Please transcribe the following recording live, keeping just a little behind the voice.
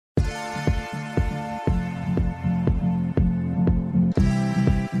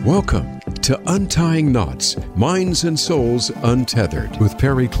Welcome to Untying Knots, Minds and Souls Untethered with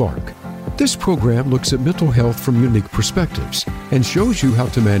Perry Clark. This program looks at mental health from unique perspectives and shows you how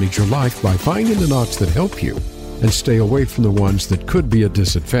to manage your life by finding the knots that help you and stay away from the ones that could be a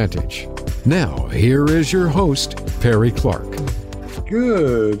disadvantage. Now, here is your host, Perry Clark.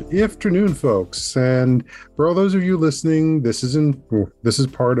 Good afternoon, folks. And for all those of you listening, this is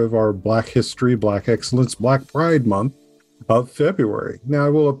part of our Black History, Black Excellence, Black Pride Month of February. Now, I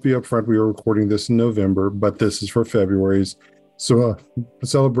will be upfront. We are recording this in November, but this is for February's a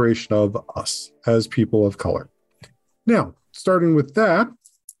celebration of us as people of color. Now, starting with that,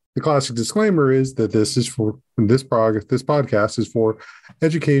 the classic disclaimer is that this podcast is for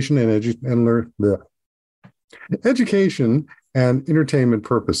education education and entertainment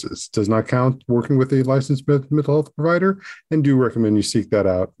purposes. Does not count working with a licensed mental health provider, and do recommend you seek that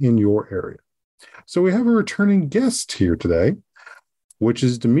out in your area. So we have a returning guest here today, which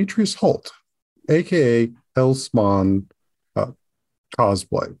is Demetrius Holt, aka Hellspawn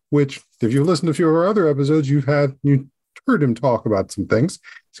cosplay, which if you've listened to a few of our other episodes, you heard him talk about some things.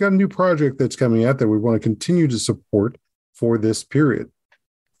 He's got a new project that's coming out that we want to continue to support for this period.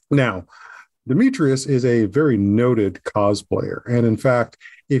 Now, Demetrius is a very noted cosplayer. And in fact,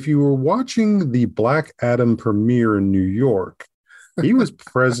 if you were watching the Black Adam premiere in New York, he was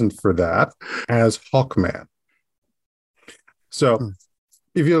present for that as Hawkman. So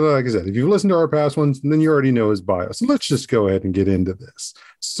if you, like I said, if you've listened to our past ones, then you already know his bio. So let's just go ahead and get into this.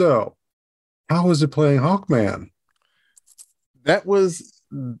 So how was it playing Hawkman?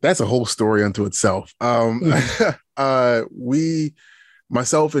 That's a whole story unto itself. Myself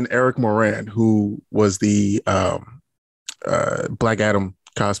and Eric Moran, who was the Black Adam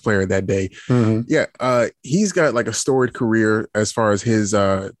cosplayer that day. Mm-hmm. He's got like a storied career as far as his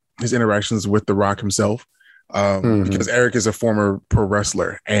interactions with The Rock himself. Because Eric is a former pro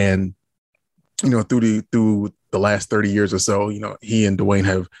wrestler, and through the last 30 years or so, he and Dwayne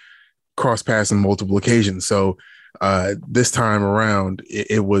have crossed paths on multiple occasions. So this time around,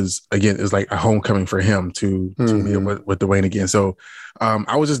 it was like a homecoming for him to meet up with Dwayne again. So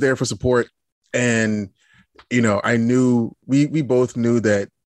I was just there for support, and I knew we both knew that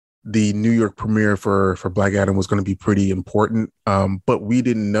the New York premiere for Black Adam was going to be pretty important, but we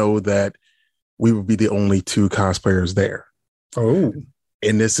didn't know that we would be the only two cosplayers there. Oh,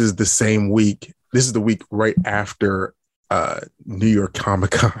 and this is the same week. This is the week right after New York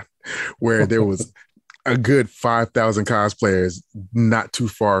Comic-Con, where there was a good 5,000 cosplayers not too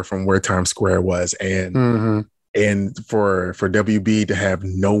far from where Times Square was. And for WB to have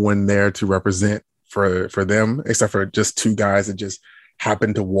no one there to represent for them, except for just two guys that just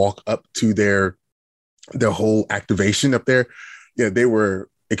happened to walk up to their whole activation up there. Yeah, they were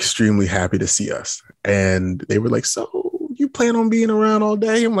extremely happy to see us. And they were like, "So you plan on being around all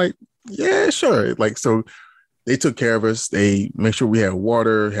day?" I'm like, "Yeah, sure." So they took care of us. They made sure we had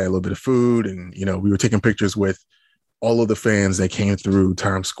water, had a little bit of food, and we were taking pictures with all of the fans that came through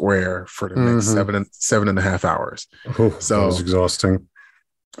Times Square for the next 7.5 hours. Oh, so that was exhausting.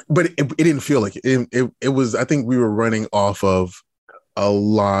 But it didn't feel like it. It was. I think we were running off of a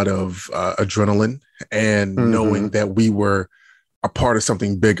lot of adrenaline and knowing that we were a part of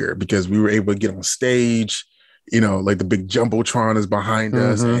something bigger, because we were able to get on stage. Like the big jumbotron is behind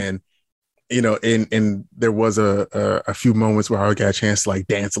us, and and there was a few moments where I got a chance to like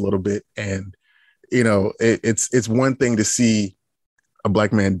dance a little bit, and it's one thing to see a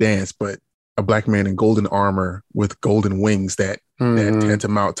black man dance, but a black man in golden armor with golden wings that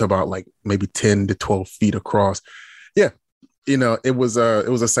tantamount to about like maybe 10 to 12 feet across. Yeah, it was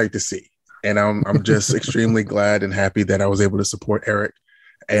a sight to see, and I'm just extremely glad and happy that I was able to support Eric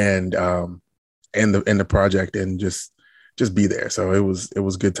and the project and just be there. So it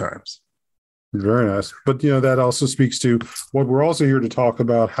was good times. Very nice. But, that also speaks to what we're also here to talk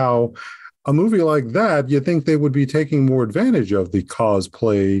about, how a movie like that, you think they would be taking more advantage of the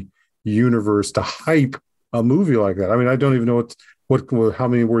cosplay universe to hype a movie like that. I mean, I don't even know how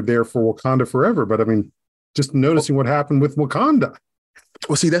many were there for Wakanda Forever, but I mean, just noticing what happened with Wakanda.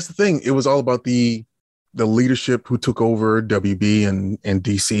 Well, see, that's the thing. It was all about the leadership who took over WB and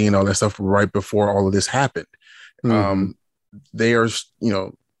DC and all that stuff right before all of this happened. They are,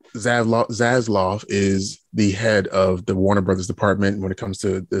 Zaslav is the head of the Warner Brothers department when it comes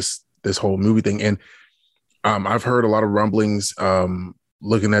to this whole movie thing. And I've heard a lot of rumblings,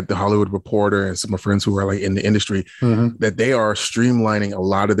 looking at the Hollywood Reporter and some of my friends who are like in the industry, that they are streamlining a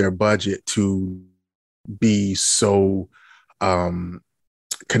lot of their budget to be so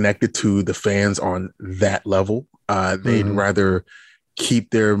connected to the fans on that level. They'd rather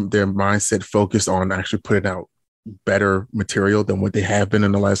keep their mindset focused on actually putting out better material than what they have been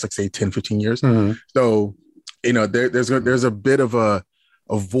in the last, like, say, 10, 15 years. Mm-hmm. So, there's a bit of a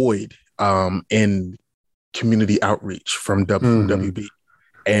void in community outreach from WB.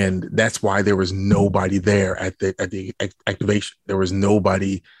 And that's why there was nobody there at the activation. There was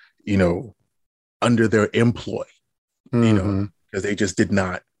nobody, under their employ, because they just did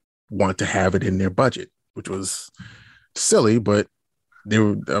not want to have it in their budget, which was silly, but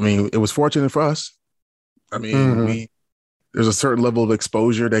it was fortunate for us. There's a certain level of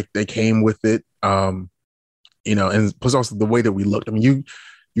exposure that they came with it. And plus also the way that we looked. You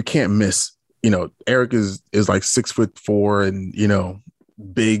can't miss, Eric is like 6'4" and,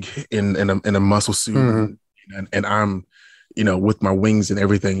 big in a muscle suit. And I'm, with my wings and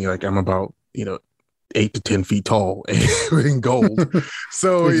everything, like I'm about, 8 to 10 feet tall and in gold.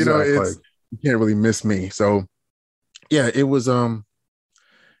 So, Exactly. you can't really miss me. So yeah, it was,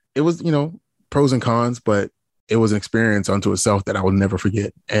 pros and cons, but it was an experience unto itself that I will never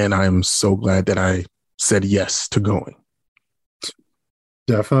forget. And I'm so glad that I said yes to going.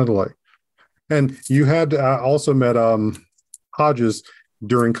 Definitely. And you had also met Hodges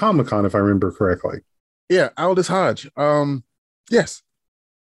during Comic-Con, if I remember correctly. Yeah, Aldous Hodge. Yes.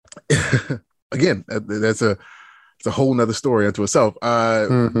 Again, it's a whole nother story unto itself.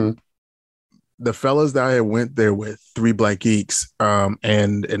 The fellas that I went there with, 3 Black Geeks,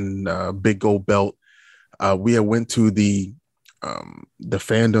 and Big Gold Belt, we had went to the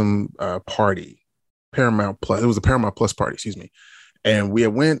fandom party, Paramount Plus. It was a Paramount Plus party, excuse me. And we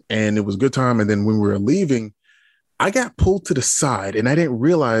had went, and it was a good time. And then when we were leaving, I got pulled to the side, and I didn't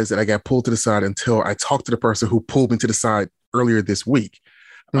realize that I got pulled to the side until I talked to the person who pulled me to the side earlier this week.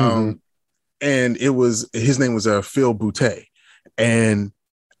 And his name was Phil Boutte. And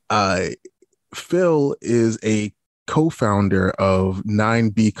Phil is a co-founder of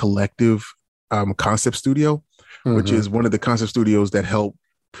 9B Collective Concept Studio, which is one of the concept studios that helped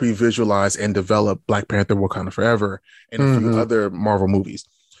pre-visualize and develop Black Panther, Wakanda Forever, and a few other Marvel movies.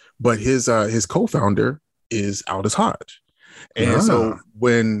 But his co-founder is Aldous Hodge. And so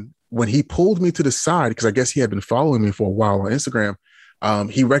when he pulled me to the side, because I guess he had been following me for a while on Instagram,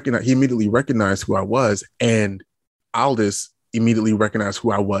 he immediately recognized who I was, and Aldous immediately recognized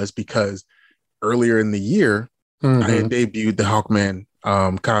who I was because earlier in the year, I had debuted the Hawkman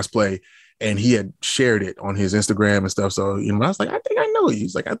cosplay, and he had shared it on his Instagram and stuff. So, I was like, I think I know you.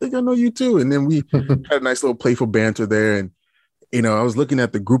 He's like, I think I know you too. And then we had a nice little playful banter there. And, I was looking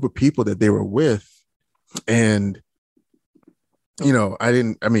at the group of people that they were with, and,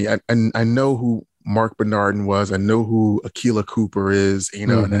 I know who Mark Bernardin was. I know who Akila Cooper is,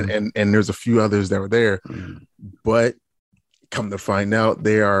 and there's a few others that were there, but come to find out,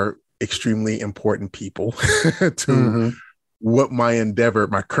 they are extremely important people to what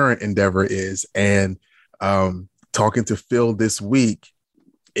my current endeavor is. And talking to Phil this week,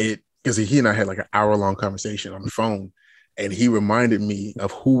 because he and I had like an hour-long conversation on the phone, and he reminded me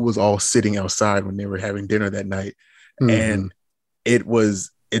of who was all sitting outside when they were having dinner that night. And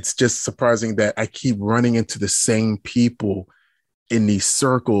it's just surprising that I keep running into the same people in these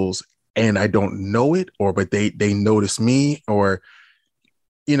circles, and I don't know it, but they notice me, or,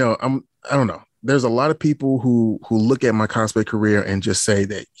 I don't know. There's a lot of people who look at my cosplay career and just say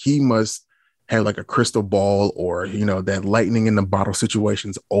that he must have like a crystal ball, or, that lightning in the bottle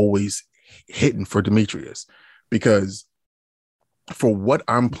situation's always hitting for Demetrius, because for what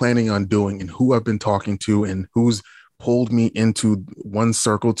I'm planning on doing and who I've been talking to and who's pulled me into one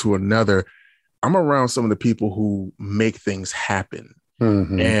circle to another, I'm around some of the people who make things happen.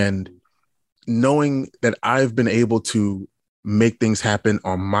 And knowing that I've been able to make things happen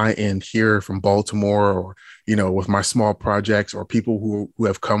on my end here from Baltimore, or, with my small projects, or people who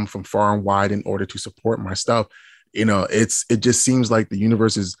have come from far and wide in order to support my stuff, it just seems like the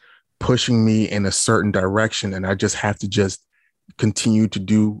universe is pushing me in a certain direction. And I just have to just continue to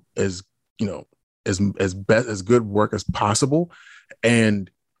do as good work as possible, and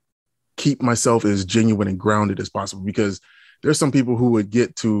keep myself as genuine and grounded as possible, because there's some people who would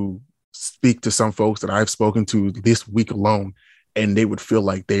get to speak to some folks that I've spoken to this week alone, and they would feel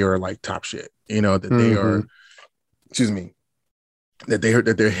like they are like top shit, that they are,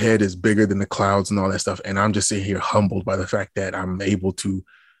 that their head is bigger than the clouds and all that stuff. And I'm just sitting here humbled by the fact that I'm able to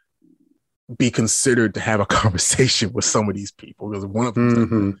be considered to have a conversation with some of these people, because one of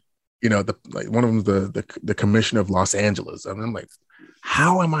them one of them, the commissioner of Los Angeles. I mean, I'm like,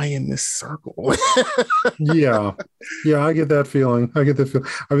 how am I in this circle? yeah, I get that feeling. I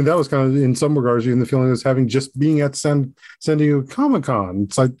mean, that was kind of, in some regards, even the feeling is having just being at San Diego Comic-Con.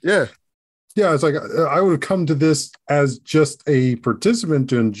 It's like, it's like I would have come to this as just a participant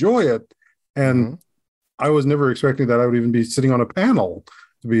to enjoy it, and I was never expecting that I would even be sitting on a panel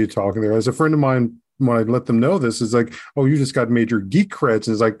to be talking there. As a friend of mine, when I let them know this, is like, oh, you just got major geek creds.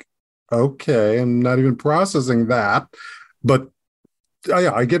 And it's like, okay, I'm not even processing that. But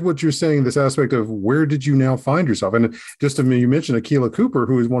yeah, I get what you're saying, this aspect of where did you now find yourself? And just I mean, you mentioned Akilah Cooper,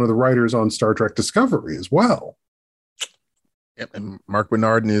 who is one of the writers on Star Trek Discovery as well. Yep, and Mark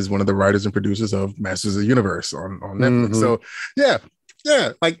Bernardin is one of the writers and producers of Masters of the Universe on Netflix. So yeah,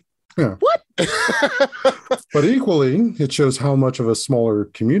 like what? But equally, it shows how much of a smaller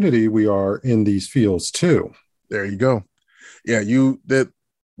community we are in these fields too. There you go. Yeah,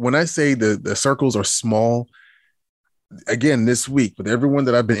 when I say the circles are small, again, this week with everyone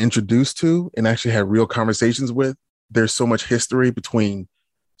that I've been introduced to and actually had real conversations with, there's so much history between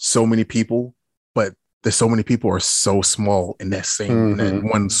so many people, but there's so many people are so small in that same in that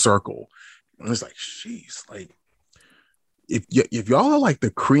one circle. And it's like, geez, like if y'all are like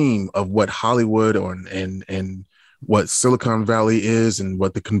the cream of what Hollywood and what Silicon Valley is and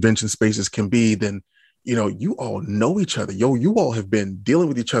what the convention spaces can be, then you all know each other. You all have been dealing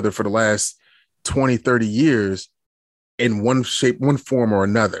with each other for the last 20, 30 years in one shape, one form or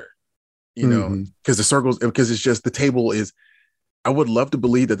another, because the circles, because it's just the table is, I would love to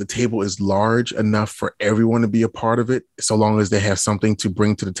believe that the table is large enough for everyone to be a part of it, so long as they have something to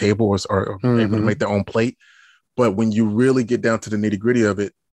bring to the table or able to make their own plate. But when you really get down to the nitty gritty of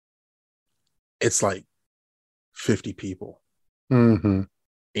it, it's like 50 people,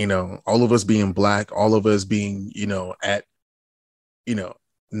 all of us being Black, all of us being, at,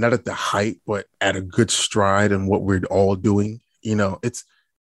 not at the height, but at a good stride in what we're all doing.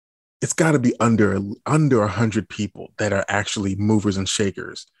 It's got to be under 100 people that are actually movers and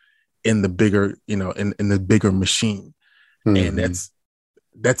shakers in the bigger, in the bigger machine. And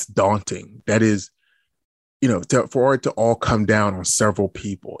that's daunting. That is, for it to all come down on several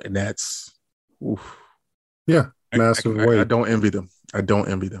people. And that's, massive weight. I don't envy them.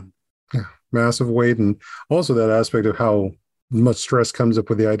 Yeah, massive weight. And also that aspect of how much stress comes up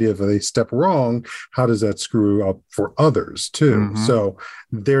with the idea of if they step wrong, how does that screw up for others too? So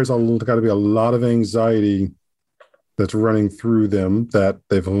there's got to be a lot of anxiety that's running through them that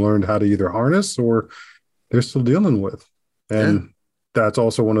they've learned how to either harness or they're still dealing with. And that's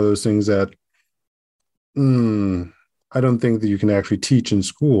also one of those things that I don't think that you can actually teach in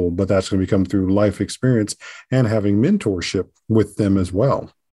school, but that's going to come through life experience and having mentorship with them as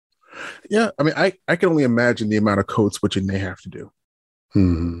well. Yeah, I mean, I can only imagine the amount of code switching they have to do.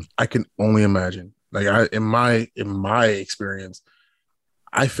 I can only imagine. Like in my experience,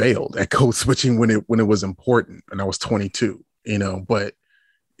 I failed at code switching when it was important, and I was 22. But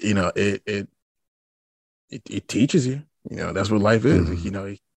it teaches you. That's what life is.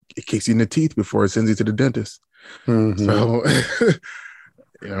 It kicks you in the teeth before it sends you to the dentist. So,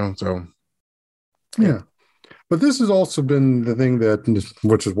 yeah. But this has also been the thing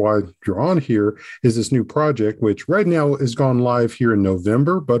which is why you're on here, is this new project, which right now has gone live here in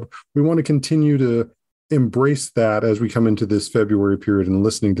November, but we want to continue to embrace that as we come into this February period and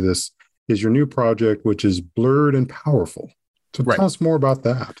listening to this, is your new project, which is Blurred and Powerful. So tell us more about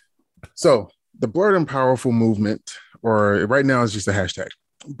that. So the Blurred and Powerful movement, or right now is just a hashtag,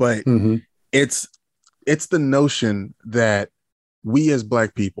 but it's the notion that we as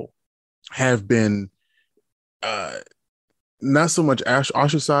Black people have been not so much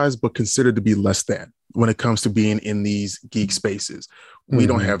ostracized, but considered to be less than when it comes to being in these geek spaces. We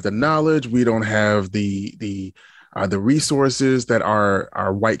don't have the knowledge. We don't have the resources that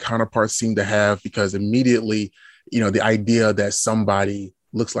our white counterparts seem to have, because immediately, the idea that somebody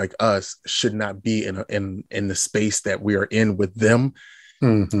looks like us should not be in the space that we are in with them.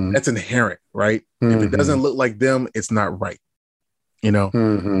 That's inherent, right? If it doesn't look like them, it's not right.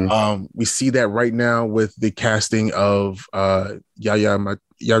 We see that right now with the casting of Yahya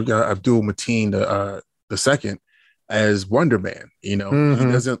Abdul-Mateen II as Wonder Man. He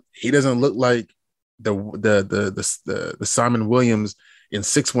doesn't look like the Simon Williams in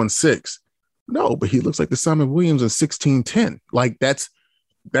 616. No, but he looks like the Simon Williams in 1610. Like that's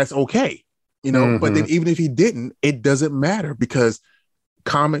okay, But then even if he didn't, it doesn't matter, because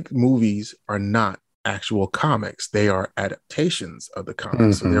comic movies are not actual comics. They are adaptations of the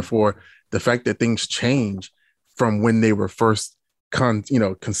comics. So therefore, the fact that things change from when they were first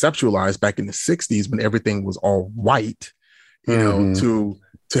conceptualized back in the 60s, when everything was all white, to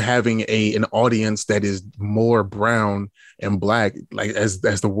having an audience that is more brown and Black, like as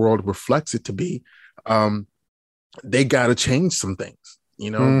the world reflects it to be, they got to change some things.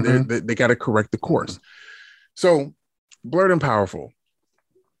 They got to correct the course. So Blurred and Powerful,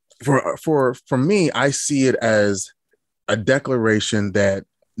 for me, I see it as a declaration that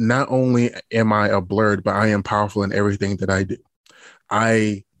not only am I a blurred, but I am powerful in everything that I do.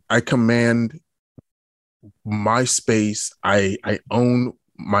 I command my space. I own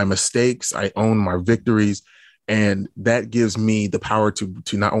my mistakes. I own my victories. And that gives me the power to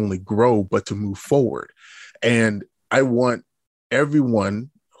not only grow, but to move forward. And I want everyone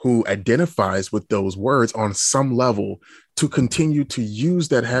who identifies with those words on some level to continue to use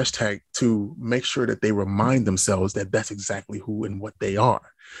that hashtag to make sure that they remind themselves that that's exactly who and what they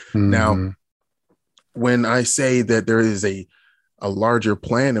are. Mm-hmm. Now, when I say that there is a larger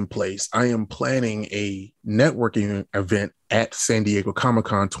plan in place, I am planning a networking event at San Diego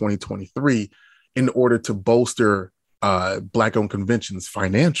Comic-Con 2023 in order to bolster Black-owned conventions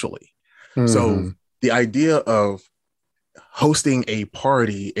financially. Mm-hmm. So the idea of hosting a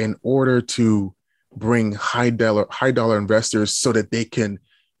party in order to bring high dollar investors so that they can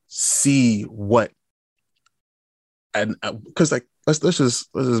see what, and because like let's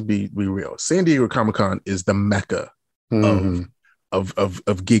just be real. San Diego Comic-Con is the mecca of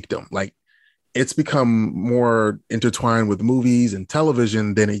geekdom. Like, it's become more intertwined with movies and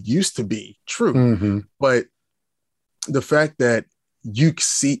television than it used to be. True. Mm-hmm. But the fact that you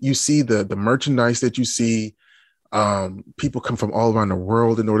see the merchandise that you see, people come from all around the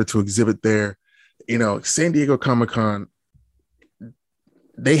world in order to exhibit there. You know, San Diego Comic-Con,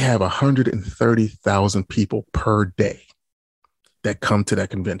 they have 130,000 people per day that come to that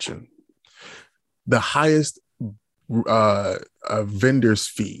convention. The highest vendor's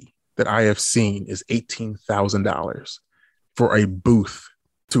fee that I have seen is $18,000 for a booth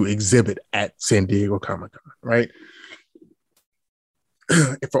to exhibit at San Diego Comic-Con, right?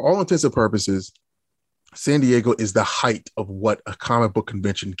 For all intents and purposes, San Diego is the height of what a comic book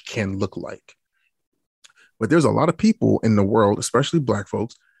convention can look like. But there's a lot of people in the world, especially Black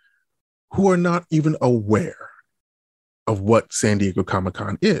folks, who are not even aware of what San Diego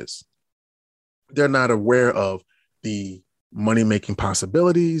Comic-Con is. They're not aware of the money-making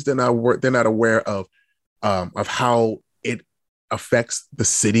possibilities. They're not aware of how it affects the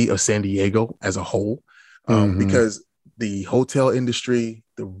city of San Diego as a whole, because the hotel industry,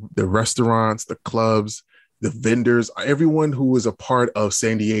 the restaurants, the clubs, the vendors, everyone who is a part of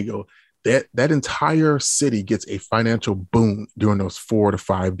San Diego, that entire city gets a financial boon during those 4 to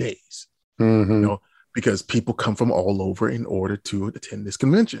 5 days. You know, because people come from all over in order to attend this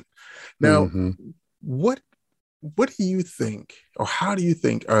convention. Now, what do you think, or how do you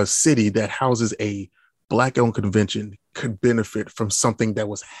think a city that houses a Black-owned convention could benefit from something that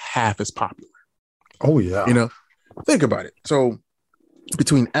was half as popular? Oh, yeah. You know, think about it. So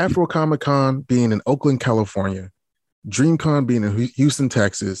between Afro Comic-Con being in Oakland, California, DreamCon being in Houston,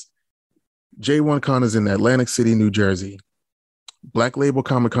 Texas, J1Con is in Atlantic City, New Jersey, Black Label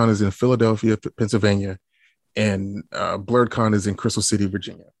Comic-Con is in Philadelphia, Pennsylvania, and BlurredCon is in Crystal City,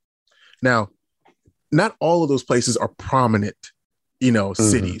 Virginia. Now, not all of those places are prominent, you know,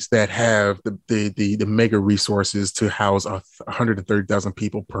 cities that have the mega resources to house 130,000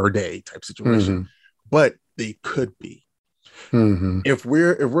 people per day type situation, but they could be. If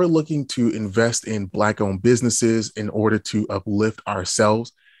we're looking to invest in Black-owned businesses in order to uplift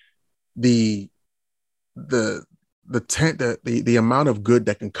ourselves, the amount of good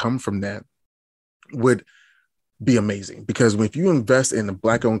that can come from that would be amazing. Because if you invest in a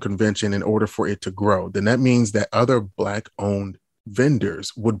Black-owned convention in order for it to grow, then that means that other Black-owned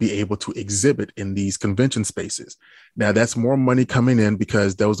vendors would be able to exhibit in these convention spaces. Now, that's more money coming in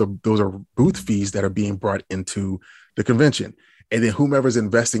because those are booth fees that are being brought into the convention. And then whomever's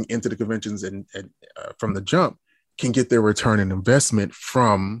investing into the conventions and from the jump can get their return on investment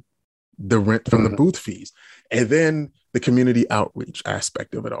from the rent from the booth fees. And then the community outreach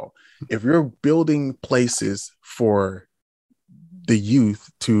aspect of it all. If you're building places for the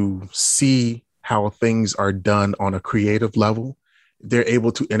youth to see how things are done on a creative level, they're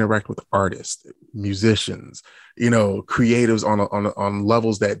able to interact with artists, musicians, you know, creatives on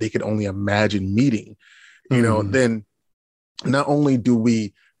levels that they could only imagine meeting, you know, then not only do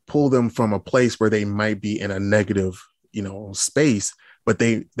we pull them from a place where they might be in a negative, you know, space, but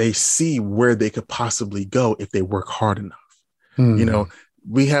they see where they could possibly go if they work hard enough. You know,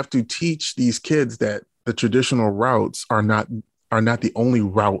 we have to teach these kids that the traditional routes are not the only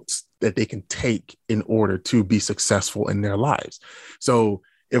routes that they can take in order to be successful in their lives. So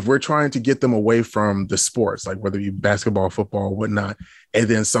if we're trying to get them away from the sports, like whether you basketball, football, or whatnot, and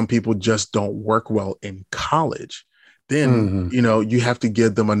then some people just don't work well in college, then, you know, you have to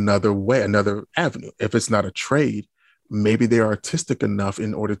give them another way, another avenue. If it's not a trade, maybe they're artistic enough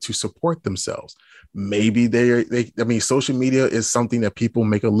in order to support themselves. Maybe social media is something that people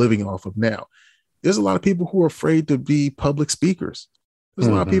make a living off of now. There's a lot of people who are afraid to be public speakers.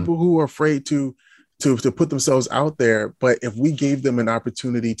 There's a lot of people who are afraid to put themselves out there. But if we gave them an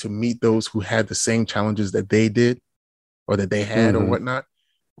opportunity to meet those who had the same challenges that they did or that they had or whatnot,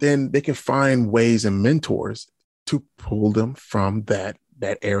 then they can find ways and mentors to pull them from that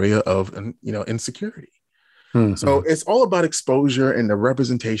area of, insecurity. So it's all about exposure and the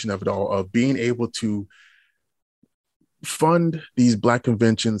representation of it all, of being able to fund these Black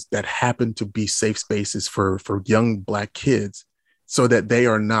conventions that happen to be safe spaces for young Black kids, so that they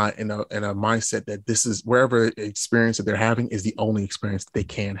are not in a mindset that this is wherever experience that they're having is the only experience that they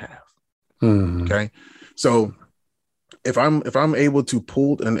can have. Okay. So if I'm able to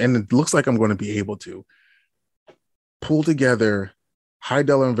pull, and it looks like I'm going to be able to pull together high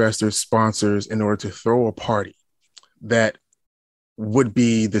dollar investors, sponsors, in order to throw a party that would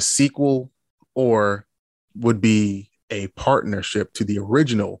be the sequel or would be a partnership to the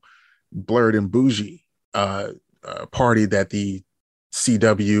original Blurred and Bougie party that the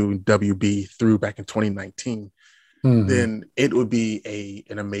CWWB threw back in 2019, then it would be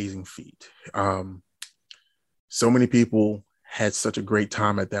an amazing feat. So many people had such a great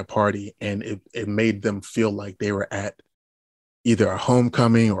time at that party, and it made them feel like they were at either a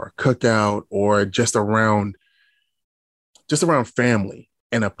homecoming or a cookout or just around family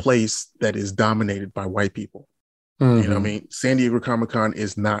in a place that is dominated by white people. You know what I mean? San Diego Comic-Con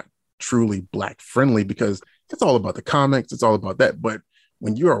is not truly Black friendly because it's all about the comics. It's all about that. But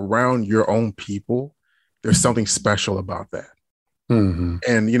when you're around your own people, there's something special about that. And,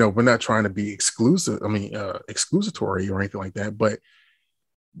 we're not trying to be exclusatory or anything like that. But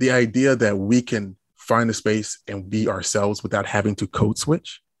the idea that we can find a space and be ourselves without having to code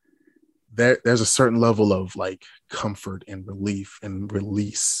switch, there's a certain level of like comfort and relief and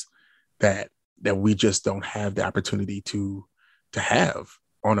release that we just don't have the opportunity to have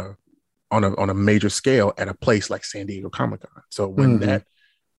on a major scale at a place like San Diego Comic-Con. So when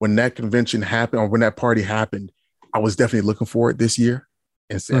that convention happened, or when that party happened, I was definitely looking for it this year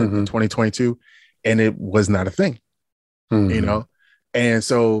in 2022, and it was not a thing, And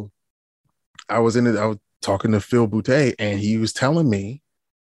so I was talking to Phil Boutte, and he was telling me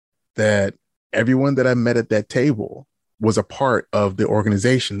that everyone that I met at that table was a part of the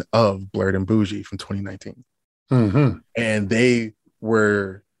organization of Blurred and Bougie from 2019. And they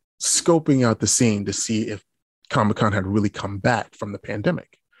were scoping out the scene to see if Comic-Con had really come back from the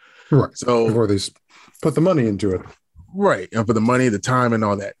pandemic. Right. So before they put the money into it. Right. And for the money, the time and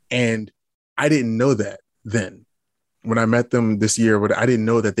all that. And I didn't know that then. When I met them this year, but I didn't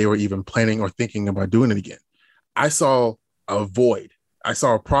know that they were even planning or thinking about doing it again. I saw a void. I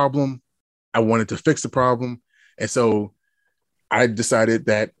saw a problem. I wanted to fix the problem. And so I decided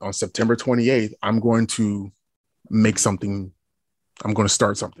that on September 28th, I'm going to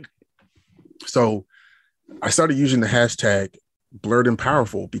start something. So I started using the hashtag Blurred and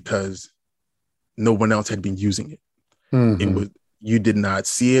Powerful because no one else had been using it. You did not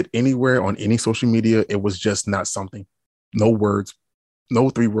see it anywhere on any social media. It was just not something, no words, no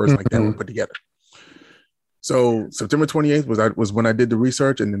 3 words like that were put together. So September 28th was when I did the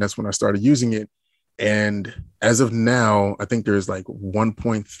research, and then that's when I started using it. And as of now, I think there's like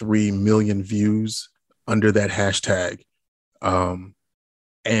 1.3 million views under that hashtag. And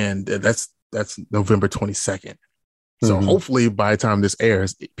that's November 22nd. So hopefully by the time this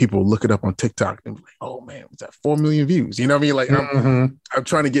airs, people will look it up on TikTok and be like, oh man, was that 4 million views? You know what I mean? Like I'm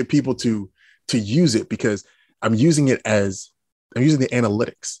trying to get people to use it because I'm using the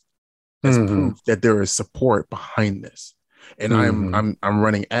analytics as proof that there is support behind this. And I'm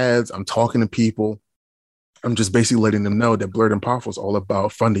running ads, I'm talking to people. I'm just basically letting them know that Blurred and Powerful is all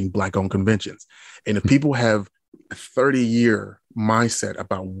about funding Black-owned conventions. And if people have a 30-year mindset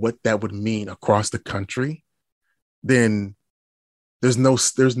about what that would mean across the country, then there's no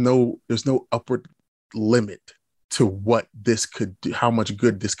upward limit to what this could do, how much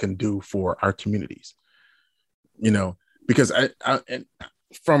good this can do for our communities. Because and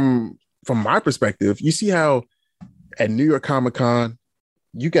from my perspective, you see how at New York Comic-Con,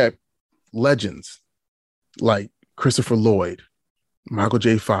 you got legends like Christopher Lloyd, Michael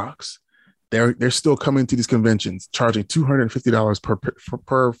J. Fox. They're still coming to these conventions, charging $250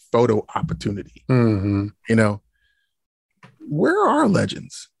 per photo opportunity. Where are our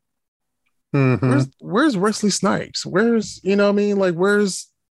legends? Where's Wesley Snipes? Where's where's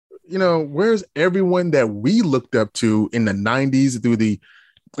everyone that we looked up to in the 90s through the,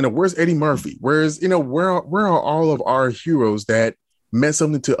 where's Eddie Murphy? Where are all of our heroes that meant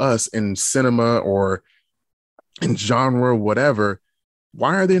something to us in cinema or in genre, whatever?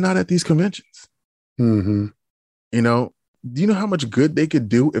 Why are they not at these conventions? Do you know how much good they could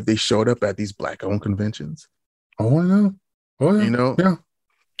do if they showed up at these Black-owned conventions? Oh, I know. Oh, yeah. Yeah.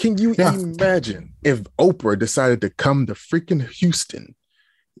 Can you imagine if Oprah decided to come to freaking Houston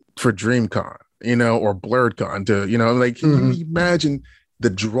for DreamCon, or BlurredCon to, can you imagine the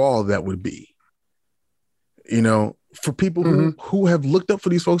draw that would be, for people who have looked up for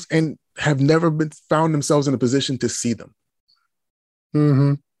these folks and have never found themselves in a position to see them.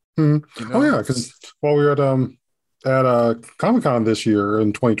 Oh yeah, because while we were at Comic-Con this year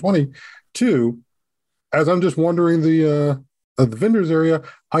in 2022, as I'm just wandering the vendors area,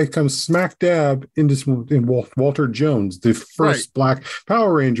 I come smack dab in Walter Jones, the first Black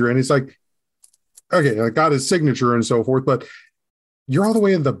Power Ranger, and it's like, okay, I got his signature and so forth, but you're all the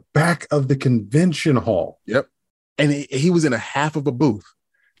way in the back of the convention hall. Yep, and he was in a half of a booth.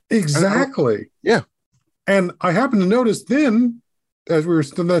 Exactly. Yeah, and I happened to notice then, as we were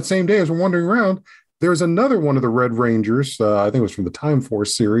still that same day as we're wandering around, there's another one of the Red Rangers. I think it was from the Time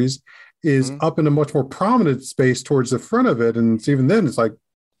Force series. Is up in a much more prominent space towards the front of it. And even then it's like,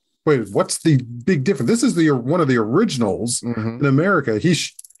 wait, what's the big difference? This is one of the originals in America. He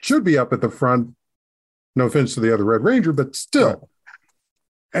should be up at the front. No offense to the other Red Ranger, but still.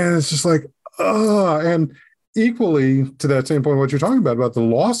 And it's just like, and equally to that same point, what you're talking about the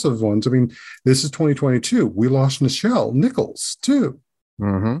loss of ones. I mean, this is 2022. We lost Nichelle Nichols too.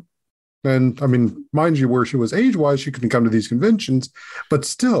 And I mean, mind you, where she was age-wise, she couldn't come to these conventions, but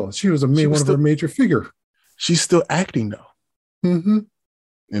still, she was one of her major figure. She's still acting though.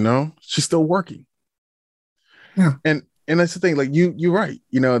 She's still working. Yeah. And that's the thing, like you're right.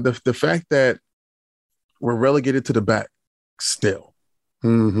 The fact that we're relegated to the back still,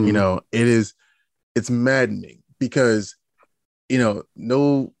 it's maddening because, again,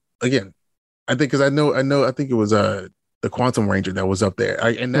 I think it was the Quantum Ranger that was up there.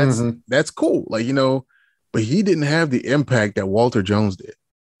 And that's cool. But he didn't have the impact that Walter Jones did.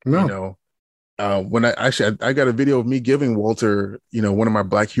 No. When I got a video of me giving Walter, one of my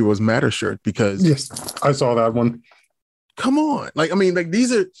Black Heroes Matter shirts because yes, I saw that one. Come on.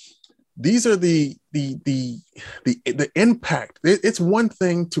 These are the impact. It's one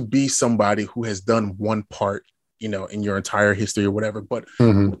thing to be somebody who has done one part, in your entire history or whatever. But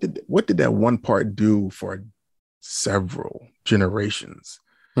what did that one part do for several generations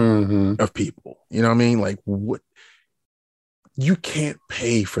of people? You know what I mean? Like, what? You can't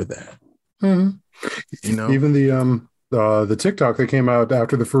pay for that. Even the TikTok that came out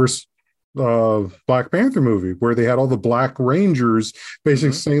after the first Black Panther movie, where they had all the Black Rangers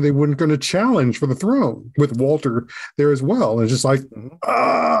basically saying they weren't going to challenge for the throne with Walter there as well. And it's just like,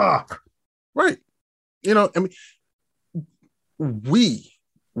 right. I mean,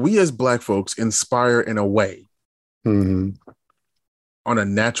 we as Black folks inspire in a way on a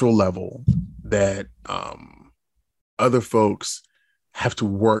natural level that other folks have to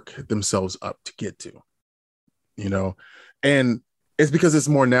work themselves up to get to, and it's because it's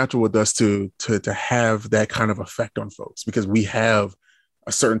more natural with us to have that kind of effect on folks because we have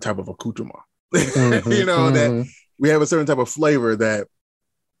a certain type of accoutrement, that we have a certain type of flavor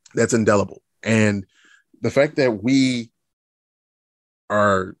that's indelible. And the fact that we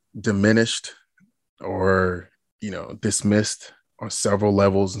are diminished or dismissed on several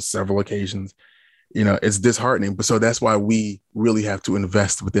levels and several occasions, it's disheartening. But so that's why we really have to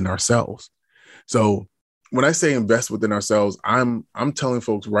invest within ourselves. So when I say invest within ourselves, I'm telling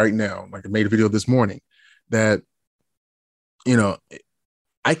folks right now, like I made a video this morning, that,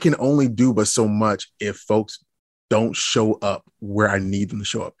 I can only do but so much if folks don't show up where I need them to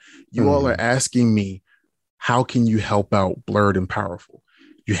show up. You all are asking me, how can you help out Blurred and Powerful?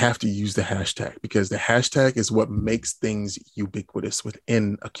 You have to use the hashtag because the hashtag is what makes things ubiquitous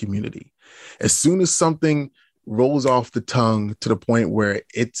within a community. As soon as something rolls off the tongue to the point where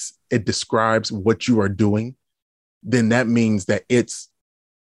it describes what you are doing, then that means that it's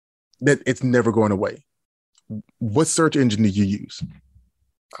never going away. What search engine do you use?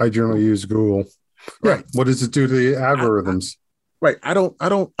 I generally use Google. Right. What does it do to the algorithms? Right. I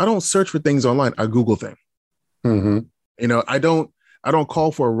don't search for things online. I Google things. I don't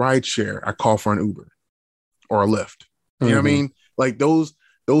call for a ride share. I call for an Uber or a Lyft. You know what I mean? Like those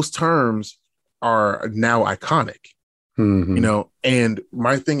terms are now iconic, and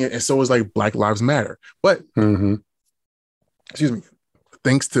my thing, and so is like Black Lives Matter. But excuse me,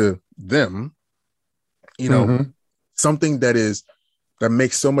 thanks to them, something that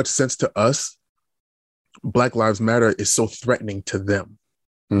makes so much sense to us, Black Lives Matter is so threatening to them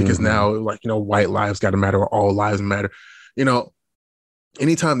because now, white lives got to matter or all lives matter.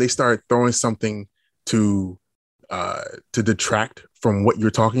 Anytime they start throwing something to detract from what you're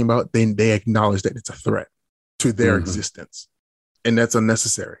talking about, then they acknowledge that it's a threat to their existence, and that's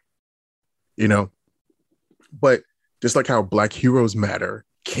unnecessary. But just like how Black Heroes Matter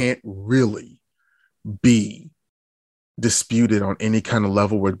can't really be disputed on any kind of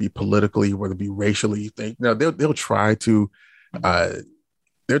level, whether it be politically, whether it be racially. They'll try to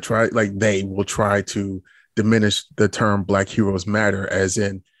they will try to diminish the term Black Heroes Matter, as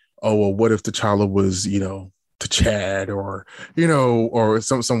in, oh, well, what if T'Challa was, to Chad, or, or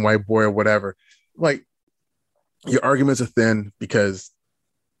some white boy or whatever. Like, your arguments are thin because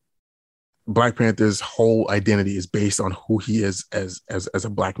Black Panther's whole identity is based on who he is as a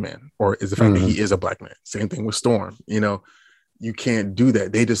Black man, or is the fact that he is a Black man. Same thing with Storm. You can't do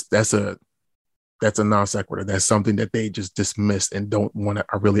that. That's a non sequitur. That's something that they just dismiss and don't want to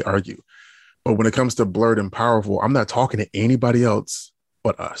really argue. But when it comes to Blurred and Powerful, I'm not talking to anybody else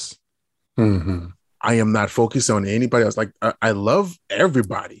but us. Mm-hmm. I am not focused on anybody else. Like, I love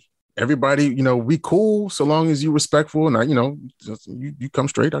everybody. Everybody, we cool so long as you respectful, and you come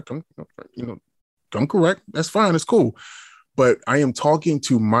straight. I come, come correct. That's fine. It's cool. But I am talking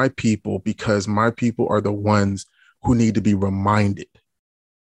to my people because my people are the ones who need to be reminded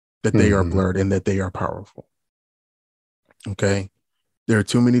that they are blurred and that they are powerful. Okay. There are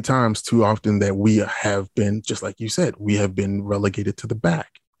too many times, too often, that we have been, just like you said, we have been relegated to the back.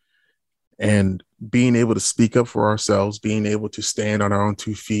 And being able to speak up for ourselves, being able to stand on our own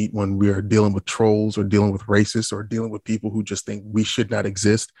 2 feet when we are dealing with trolls or dealing with racists or dealing with people who just think we should not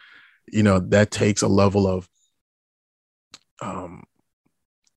exist, that takes a level of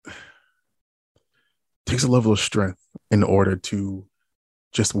strength in order to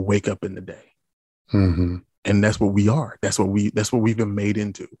just wake up in the day. Mm-hmm. And that's what we are. That's what we've been made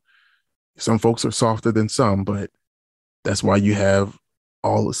into. Some folks are softer than some, but that's why you have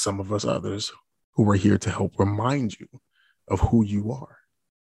some of us others who are here to help remind you of who you are.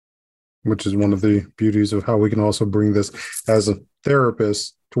 Which is one of the beauties of how we can also bring this as a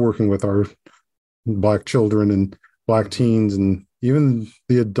therapist to working with our Black children and Black teens, and even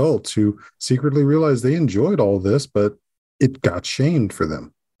the adults who secretly realized they enjoyed all this, but it got shamed for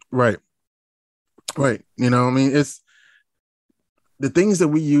them. Right. It's the things that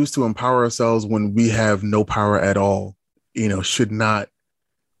we use to empower ourselves when we have no power at all, should not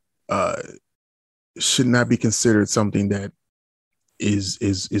be considered something that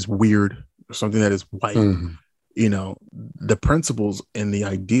is weird or something that is white. Mm-hmm. The principles and the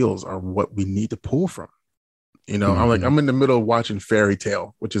ideals are what we need to pull from. I'm in the middle of watching Fairy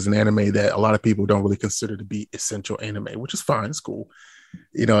Tail, which is an anime that a lot of people don't really consider to be essential anime, which is fine. It's cool.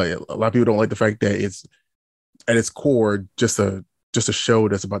 A lot of people don't like the fact that it's at its core just a show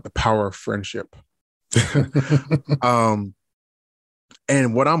that's about the power of friendship.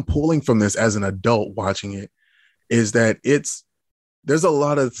 And what I'm pulling from this as an adult watching it is that there's a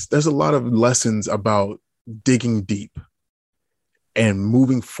lot of lessons about digging deep and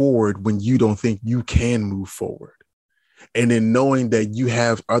moving forward when you don't think you can move forward. And then knowing that you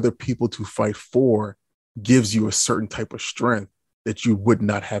have other people to fight for gives you a certain type of strength that you would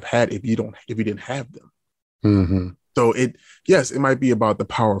not have had if you didn't have them. Mm-hmm. So it might be about the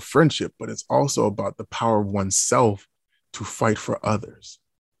power of friendship, but it's also about the power of oneself to fight for others,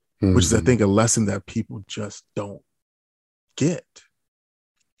 which is, I think, a lesson that people just don't get.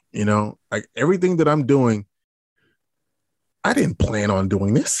 Like, everything that I'm doing, I didn't plan on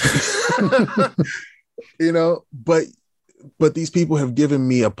doing this, but these people have given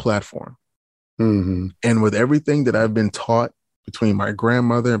me a platform. Mm-hmm. And with everything that I've been taught between my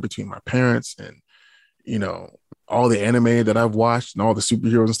grandmother and between my parents and, all the anime that I've watched and all the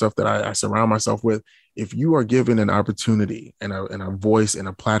superheroes and stuff that I surround myself with, if you are given an opportunity and a voice and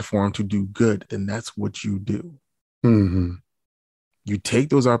a platform to do good, then that's what you do. Mm-hmm. You take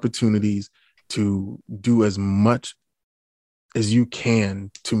those opportunities to do as much as you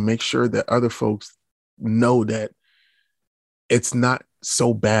can to make sure that other folks know that it's not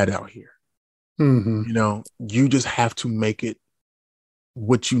so bad out here. Mm-hmm. You just have to make it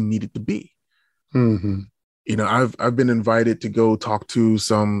what you need it to be. Mm-hmm. I've been invited to go talk to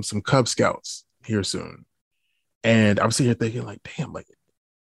some Cub Scouts here soon. And I'm sitting here thinking, like, damn, like,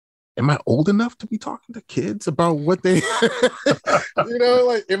 am I old enough to be talking to kids about what they,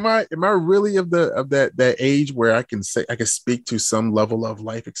 like, am I really of that age where I can speak to some level of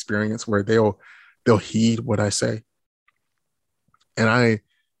life experience where they'll heed what I say? And I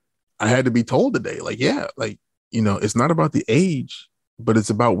had to be told today, like, yeah, like, it's not about the age, but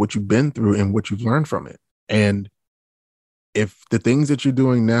it's about what you've been through and what you've learned from it. And if the things that you're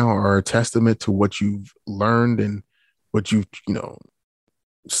doing now are a testament to what you've learned and what you've,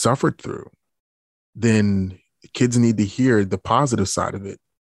 suffered through, then kids need to hear the positive side of it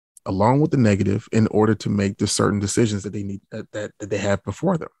along with the negative in order to make the certain decisions that they need that they have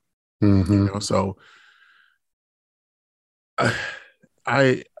before them. Mm-hmm. So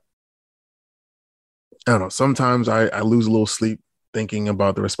I don't know. Sometimes I lose a little sleep thinking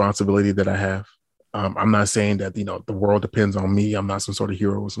about the responsibility that I have. I'm not saying that, the world depends on me. I'm not some sort of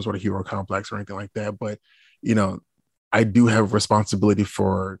hero with some sort of hero complex or anything like that. But, I do have responsibility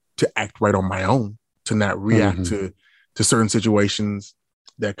to act right on my own, to not react to certain situations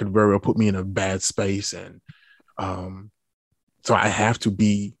that could very well put me in a bad space. And so I have to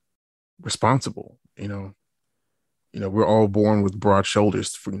be responsible, we're all born with broad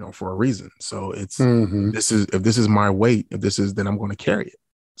shoulders for a reason. So it's, if this is my weight, then I'm going to carry it.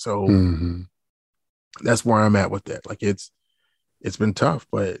 So that's where I'm at with that. Like it's been tough,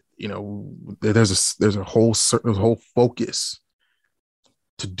 but there's a whole focus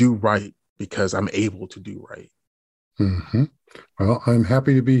to do right because I'm able to do right. Well, I'm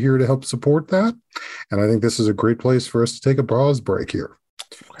happy to be here to help support that. And I think this is a great place for us to take a pause break here.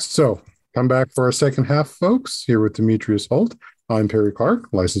 So come back for our second half, folks, here with Demetrius Holt. I'm Perry Clark,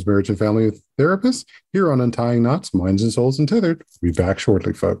 licensed marriage and family therapist, here on Untying Knots, Minds and Souls Untethered. We'll be back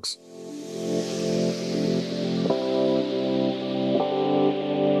shortly, folks.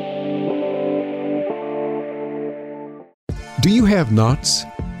 Do you have knots?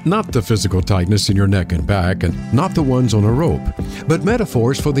 Not the physical tightness in your neck and back, and not the ones on a rope, but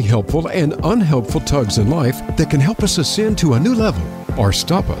metaphors for the helpful and unhelpful tugs in life that can help us ascend to a new level or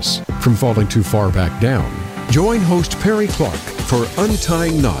stop us from falling too far back down. Join host Perry Clark for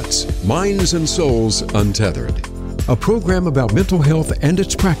Untying Knots, Minds and Souls Untethered, a program about mental health and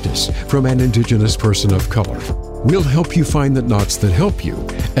its practice from an Indigenous person of color. We'll help you find the knots that help you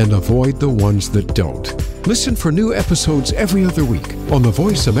and avoid the ones that don't. Listen for new episodes every other week on the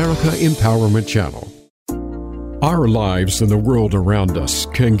Voice America Empowerment Channel. Our lives and the world around us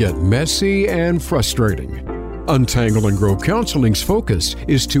can get messy and frustrating. Untangle and Grow Counseling's focus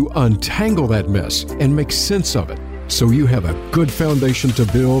is to untangle that mess and make sense of it so you have a good foundation to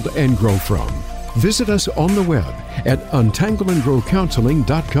build and grow from. Visit us on the web at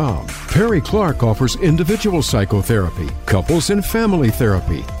untangleandgrowcounseling.com. Perry Clark offers individual psychotherapy, couples and family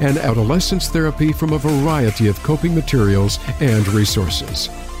therapy, and adolescence therapy from a variety of coping materials and resources.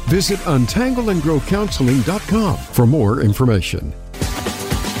 Visit untangleandgrowcounseling.com for more information.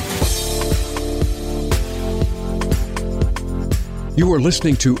 You are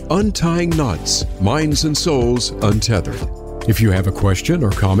listening to Untying Knots, Minds and Souls Untethered. If you have a question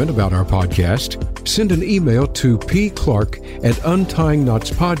or comment about our podcast, send an email to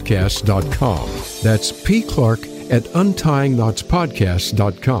pclark@untyingknotspodcast.com. That's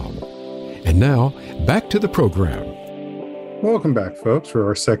pclark@untyingknotspodcast.com. And now, back to the program. Welcome back, folks, for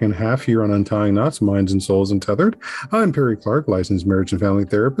our second half here on Untying Knots, Minds and Souls Untethered. I'm Perry Clark, licensed marriage and family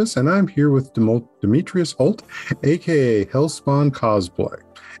therapist, and I'm here with Demetrius Holt, a.k.a. Hellspawn Cosplay,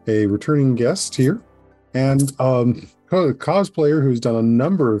 a returning guest here, and cosplayer who's done a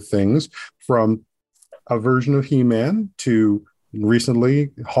number of things, from a version of He-Man to recently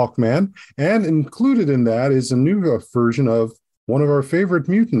Hawkman, and included in that is a new version of one of our favorite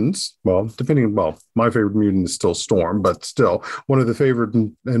mutants. Well, my favorite mutant is still Storm, but still one of the favorite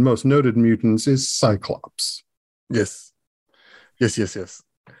and most noted mutants is Cyclops. Yes. I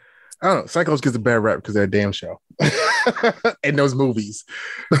don't know. Cyclops gets a bad rap because they're a damn show. In those movies.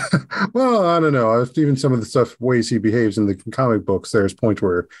 Well, I don't know. Even some of the ways he behaves in the comic books, there's points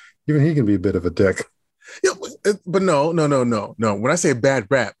where even he can be a bit of a dick. Yeah, but no. When I say bad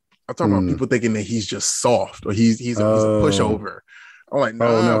rap, I'm talking about people thinking that he's just soft or he's a pushover. I'm like,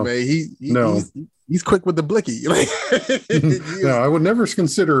 no. Man, he's quick with the blicky. No, I would never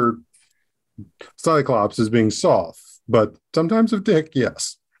consider Cyclops as being soft, but sometimes a dick,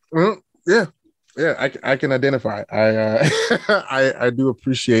 yes. Yeah, I can identify. I do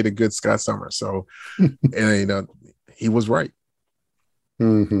appreciate a good Scott Summers. So, and he was right.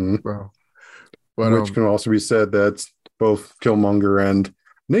 So, but, which can also be said that both Killmonger and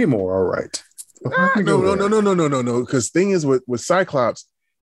Namor are right. No. Because thing is with Cyclops,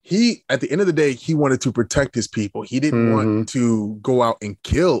 he at the end of the day he wanted to protect his people. He didn't want to go out and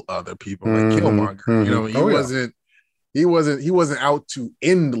kill other people like Killmonger. He wasn't out to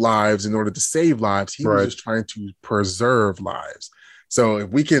end lives in order to save lives. He was just trying to preserve lives. So if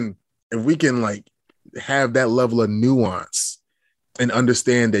we can like have that level of nuance and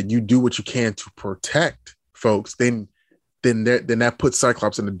understand that you do what you can to protect folks, then that puts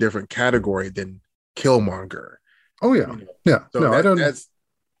Cyclops in a different category than Killmonger. Oh yeah. Yeah. So no, I don't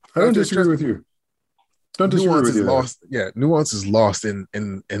disagree with you. Nuance is lost in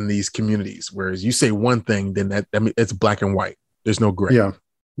these communities. Whereas you say one thing, then it's black and white. There's no gray.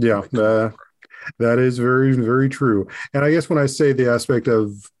 Yeah. That is very, very true. And I guess when I say the aspect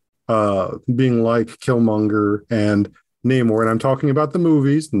of being like Killmonger and Namor, and I'm talking about the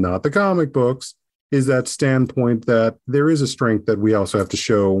movies, not the comic books, is that standpoint that there is a strength that we also have to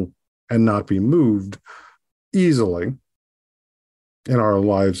show and not be moved easily in our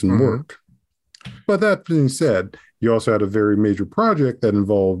lives and work. But that being said, you also had a very major project that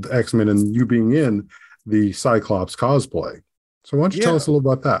involved X-Men and you being in the Cyclops cosplay. So why don't you tell us a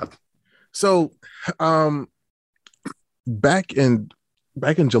little about that? So back in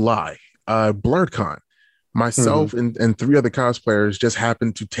July, BlurredCon, myself and three other cosplayers just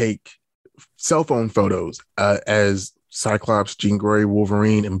happened to take cell phone photos as Cyclops, Jean Grey,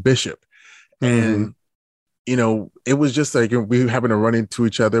 Wolverine, and Bishop. And you know, it was just like we happened to run into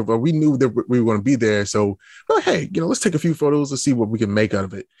each other, but we knew that we were going to be there. So, well, hey, you know, let's take a few photos and see what we can make out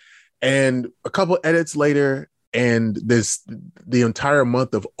of it. And a couple edits later, and the entire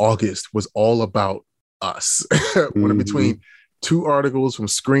month of August was all about us. One between two articles from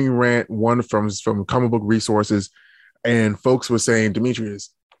Screen Rant, one from Comic Book Resources, and folks were saying, Demetrius,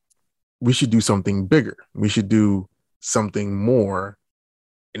 we should do something bigger. We should do something more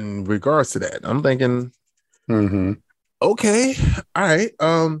in regards to that. I'm thinking, okay, all right.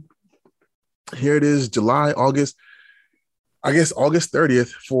 Here it is, July, August. I guess August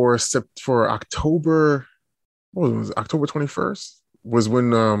 30th for October. What was it? October 21st was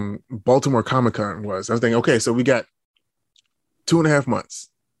when Baltimore Comic-Con was. I was thinking, okay, so we got 2.5 months.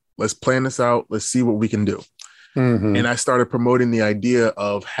 Let's plan this out. Let's see what we can do. And I started promoting the idea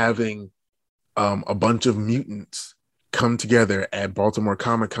of having a bunch of mutants come together at Baltimore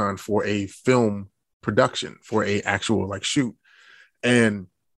Comic-Con for a film production, for a actual like shoot. And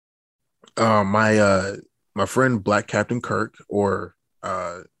my friend Black Captain Kirk, or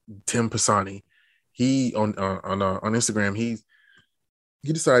Tim Pisani, he on Instagram, he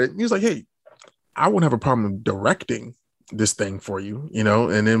decided, he was like, hey, I won't have a problem directing this thing for you, you know.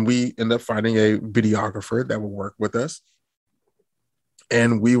 And then we ended up finding a videographer that would work with us,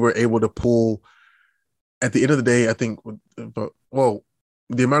 and we were able to pull, at the end of the day, I think,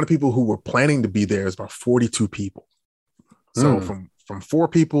 the amount of people who were planning to be there is about 42 people. So from 4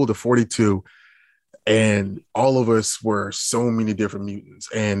 people to 42, and all of us were so many different mutants,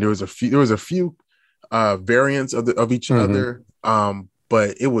 and there was a few variants of each other,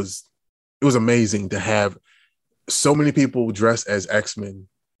 but it was amazing to have so many people dressed as X-Men,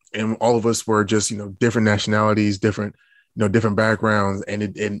 and all of us were just, you know, different nationalities, different backgrounds, and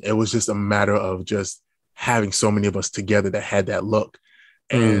it was just a matter of just having so many of us together that had that look.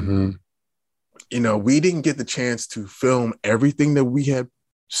 And you know, we didn't get the chance to film everything that we had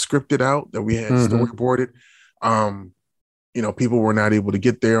scripted out, that we had storyboarded. You know, people were not able to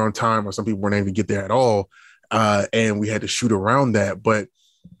get there on time, or some people weren't able to get there at all, and we had to shoot around that. But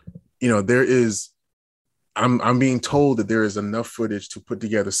you know, I'm being told that there is enough footage to put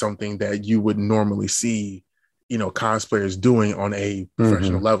together something that you would normally see, you know, cosplayers doing on a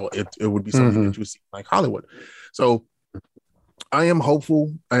professional level. It would be something that you would see like Hollywood. So I am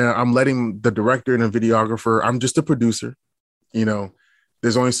hopeful. I'm letting the director and the videographer, I'm just a producer. You know,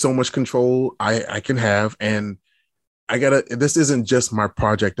 there's only so much control I can have. And this isn't just my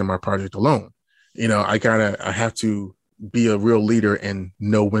project and my project alone. You know, I have to be a real leader and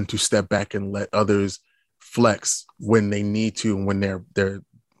know when to step back and let others flex when they need to, and when they're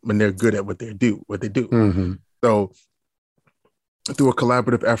good at what they do. So through a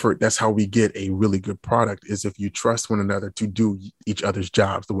collaborative effort, that's how we get a really good product, is if you trust one another to do each other's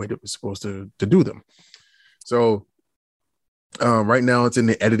jobs the way that we're supposed to do them. So right now it's in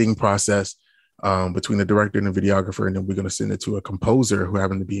the editing process between the director and the videographer, and then we're going to send it to a composer who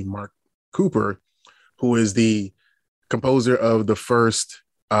happened to be Mark Cooper, who is the composer of the first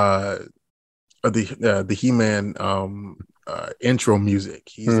of the He-Man intro music.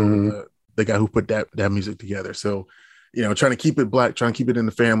 He's the guy who put that music together. So, you know, trying to keep it Black, trying to keep it in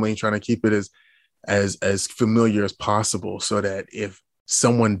the family, trying to keep it as familiar as possible, so that if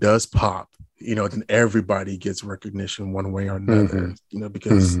someone does pop, you know, then everybody gets recognition one way or another, you know,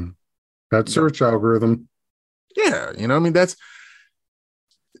 because that search algorithm. Yeah. You know, I mean,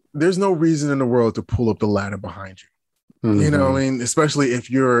 there's no reason in the world to pull up the ladder behind you. You know, I mean, especially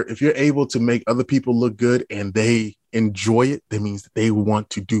if you're able to make other people look good and they enjoy it, that means that they want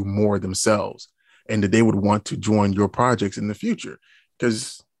to do more themselves, and that they would want to join your projects in the future.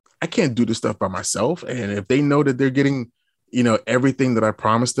 Because I can't do this stuff by myself. And if they know that they're getting, you know, everything that I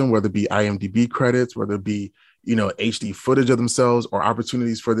promised them, whether it be IMDb credits, whether it be, you know, HD footage of themselves, or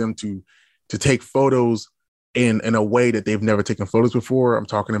opportunities for them to take photos in a way that they've never taken photos before. I'm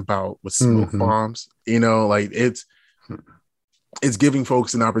talking about with smoke bombs, you know, like it's giving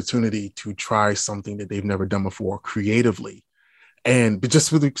folks an opportunity to try something that they've never done before creatively. And just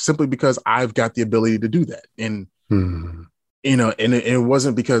simply because I've got the ability to do that. And Hmm. And it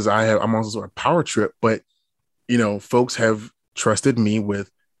wasn't because I'm also a power trip, but folks have trusted me with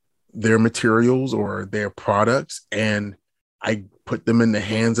their materials or their products, and I put them in the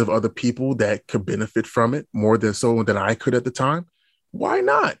hands of other people that could benefit from it more than so than I could at the time. Why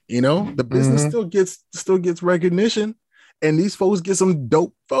not? The business still gets recognition, and these folks get some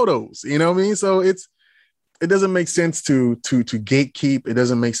dope photos. You know what I mean? So it doesn't make sense to gatekeep. It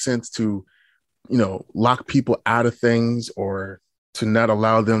doesn't make sense to lock people out of things or to not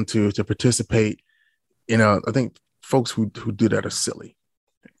allow them to participate. I think folks who do that are silly,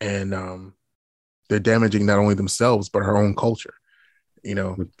 and they're damaging not only themselves but our own culture.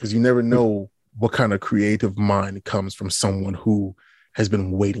 Because you never know what kind of creative mind comes from someone who has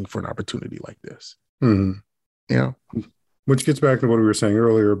been waiting for an opportunity like this. Mm-hmm. Which gets back to what we were saying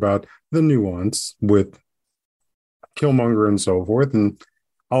earlier about the nuance with Killmonger and so forth. And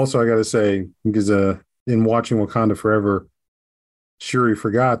also, I got to say, because in watching Wakanda Forever, Shuri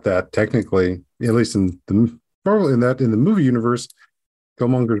forgot that technically, at least in the movie universe,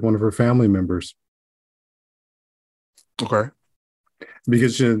 Killmonger is one of her family members. Okay.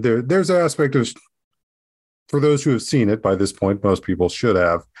 Because there's an aspect of, for those who have seen it by this point, most people should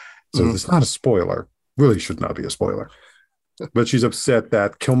have. So It's not a spoiler. Really should not be a spoiler. But she's upset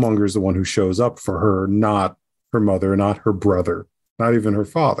that Killmonger is the one who shows up for her, not her mother, not her brother, not even her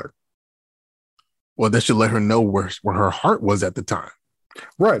father. Well, that should let her know where her heart was at the time.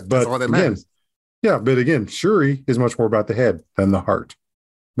 Right. But again, Shuri is much more about the head than the heart,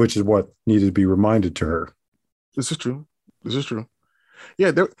 which is what needed to be reminded to her. This is true.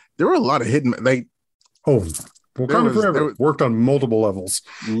 Yeah, there were a lot of hidden, like, Wakanda Forever worked on multiple levels.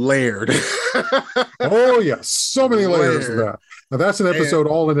 Layered. Oh, yeah. So many layers of that. Now, that's an episode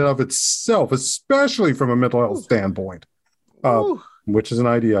all in and of itself, especially from a mental health standpoint, which is an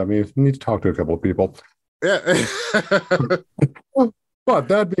idea. I mean, you need to talk to a couple of people. Yeah. But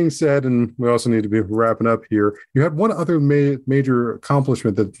that being said, and we also need to be wrapping up here, you had one other major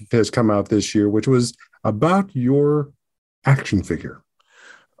accomplishment that has come out this year, which was about your action figure.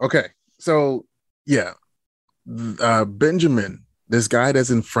 Okay. So, yeah. Benjamin, this guy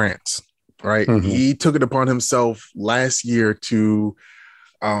that's in France, right? Mm-hmm. He took it upon himself last year to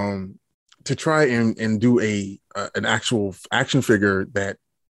try and do an actual action figure that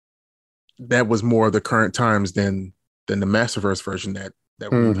was more of the current times than the Masterverse version that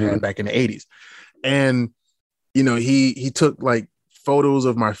we had back in the 80s. And he took like photos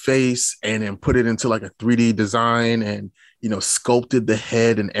of my face and then put it into like a 3D design and sculpted the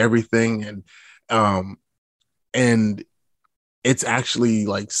head and everything, and it's actually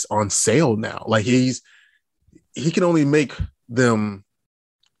like on sale now. Like he can only make them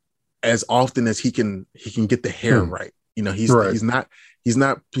as often as he can get the hair right. He's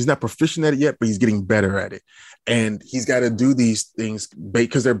not proficient at it yet, but he's getting better at it. And he's got to do these things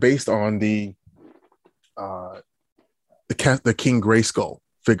because they're based on the King Grayskull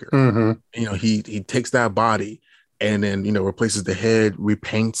figure. Mm-hmm. He takes that body and then replaces the head,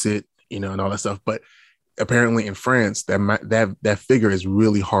 repaints it, and all that stuff. But apparently in France, that figure is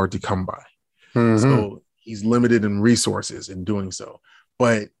really hard to come by. Mm-hmm. So he's limited in resources in doing so.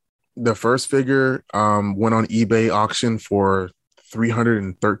 But the first figure went on eBay auction for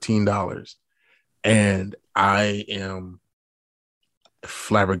 $313, and I am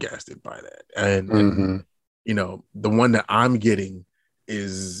flabbergasted by that. And the one that I'm getting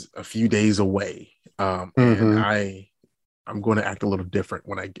is a few days away, and I'm going to act a little different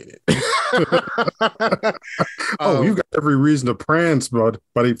when I get it. You got every reason to prance,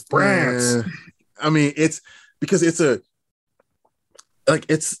 buddy. Prance. I mean, it's because it's a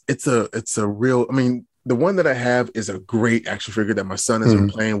real. I mean, the one that I have is a great action figure that my son has been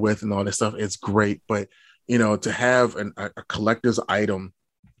playing with and all this stuff. It's great, but to have a collector's item,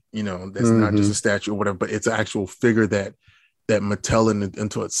 that's not just a statue or whatever, but it's an actual figure that Mattel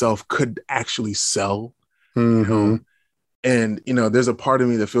into itself could actually sell. And there's a part of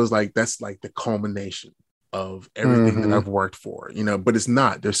me that feels like that's like the culmination of everything that I've worked for, but it's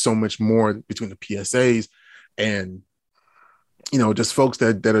not. There's so much more between the PSAs and just folks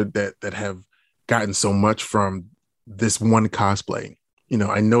that have gotten so much from this one cosplay.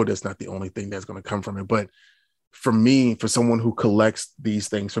 I know that's not the only thing that's going to come from it, but for me, for someone who collects these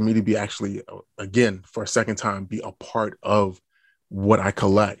things, for me to be actually, again, for a second time, be a part of what I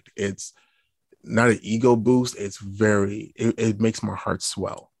collect, it's not an ego boost. It's it makes my heart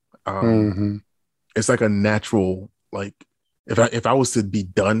swell. It's like a natural, like if I was to be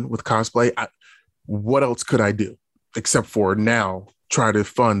done with cosplay, what else could I do except for now try to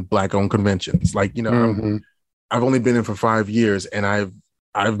fund Black owned conventions? Like, I've only been in for 5 years and I've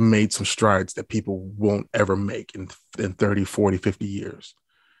I've made some strides that people won't ever make in 30, 40, 50 years,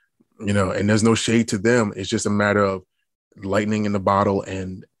 you know, and there's no shade to them. It's just a matter of lightning in the bottle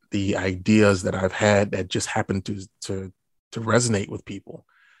and the ideas that I've had that just happen to resonate with people,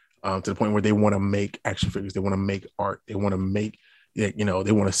 to the point where they want to make action figures. They want to make art. They want to make, you know,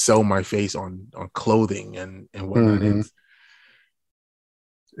 they want to sell my face on clothing and whatnot. Mm-hmm.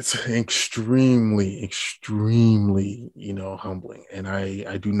 It's extremely, extremely, you know, humbling. And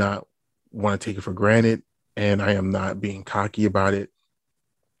I do not want to take it for granted. And I am not being cocky about it.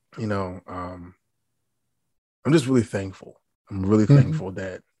 You know, I'm just really thankful. I'm really thankful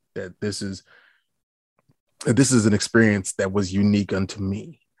that this is an experience that was unique unto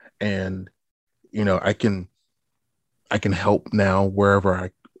me. And, you know, I can help now wherever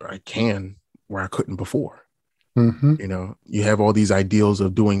I can, where I couldn't before. Mm-hmm. You know, you have all these ideals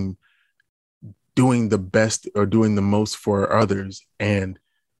of doing the best or doing the most for others. And,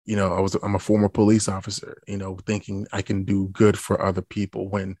 you know, I'm a former police officer, you know, thinking I can do good for other people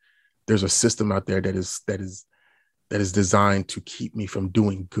when there's a system out there that is designed to keep me from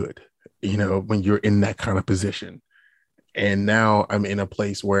doing good, you know, when you're in that kind of position. And now I'm in a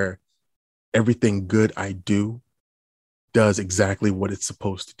place where everything good I do does exactly what it's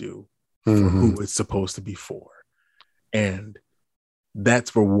supposed to do for who it's supposed to be for. And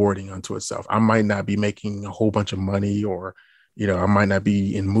that's rewarding unto itself. I might not be making a whole bunch of money, or, you know, I might not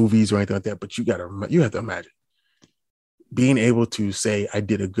be in movies or anything like that, but you have to imagine being able to say, I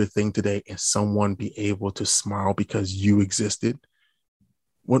did a good thing today, and someone be able to smile because you existed.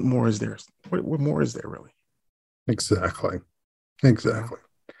 What more is there? What more is there really? Exactly.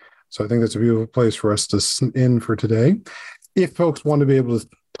 So I think that's a beautiful place for us to end for today. If folks want to be able to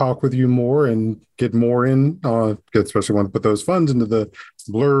talk with you more and get more in, especially want to put those funds into the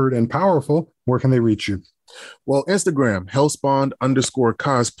Blurred and Powerful, where can they reach you? Well, Instagram,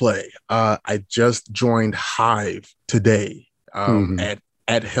 Hellspawn_cosplay. I just joined Hive today at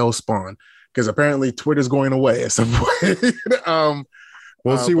Hellspawn, because apparently Twitter's going away at some point.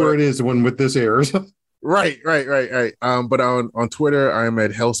 We'll see where it is with this airs. Right. But on Twitter, I'm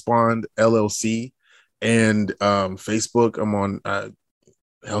at Hellspawn LLC, and Facebook, I'm on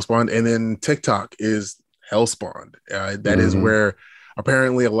Hellspawn, and then TikTok is Hellspawn. That is where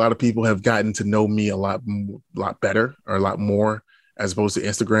apparently a lot of people have gotten to know me a lot better, or a lot more, as opposed to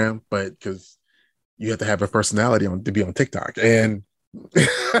Instagram. But because you have to have a personality to be on TikTok, and, you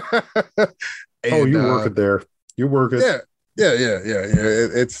work it there. You work it. Yeah.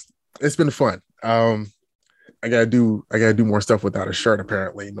 It's been fun. I gotta do more stuff without a shirt,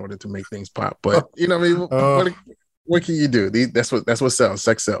 apparently, in order to make things pop. But you know what I mean? What can you do? That's what sells.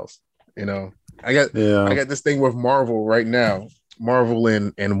 Sex sells. You know, I got this thing with Marvel right now. Marvel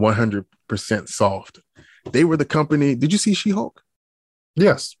and 100% Soft. They were the company. Did you see She-Hulk?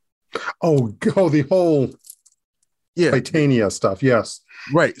 Yes. Oh, the whole Titania stuff. Yes.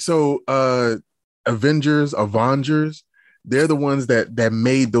 Right. So Avengers, they're the ones that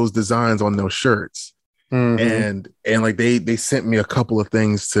made those designs on those shirts. And like they sent me a couple of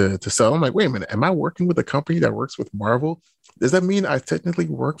things to sell. I'm like, wait a minute, am I working with a company that works with Marvel? Does that mean I technically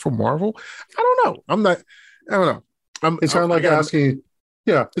work for Marvel? I don't know. I don't know. It's kind of like asking,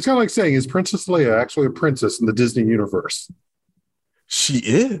 it's kind of like saying, is Princess Leia actually a princess in the Disney universe? She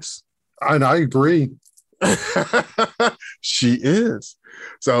is. And I agree. She is.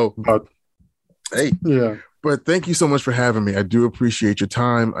 So, hey. Yeah. But thank you so much for having me. I do appreciate your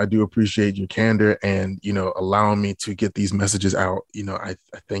time. I do appreciate your candor and, you know, allowing me to get these messages out. You know, I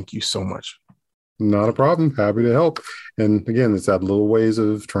thank you so much. Not a problem. Happy to help. And again, it's that little ways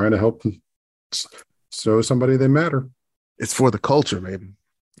of trying to help show somebody they matter. It's for the culture, baby.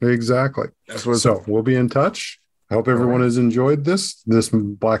 Exactly. So we'll be in touch. I hope everyone has enjoyed this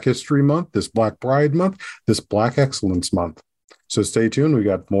Black History Month, this Black Pride Month, this Black Excellence Month. So stay tuned. We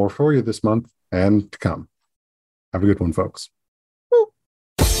got more for you this month and to come. Have a good one, folks.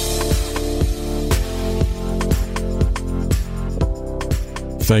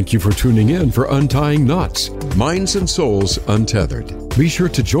 Thank you for tuning in for Untying Knots, Minds and Souls Untethered. Be sure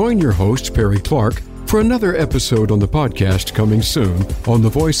to join your host, Perry Clark, for another episode on the podcast coming soon on the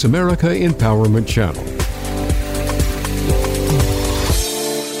Voice America Empowerment Channel.